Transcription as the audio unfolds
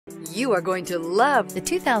You are going to love the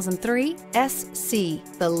 2003 SC,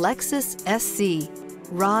 the Lexus SC.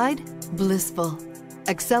 Ride, blissful.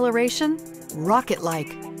 Acceleration,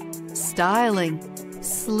 rocket-like. Styling,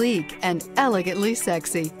 sleek and elegantly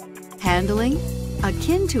sexy. Handling,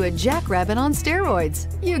 akin to a jackrabbit on steroids.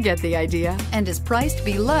 You get the idea, and is priced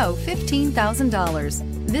below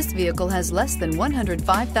 $15,000. This vehicle has less than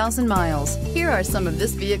 105,000 miles. Here are some of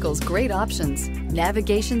this vehicle's great options: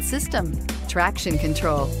 navigation system, traction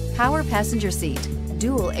control, power passenger seat,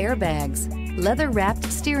 dual airbags,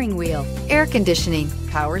 leather-wrapped steering wheel, air conditioning,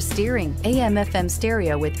 power steering, AM/FM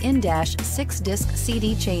stereo with in-dash 6-disc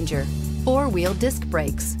CD changer, 4-wheel disc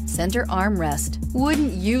brakes, center armrest.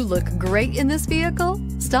 Wouldn't you look great in this vehicle?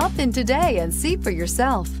 Stop in today and see for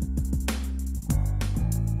yourself.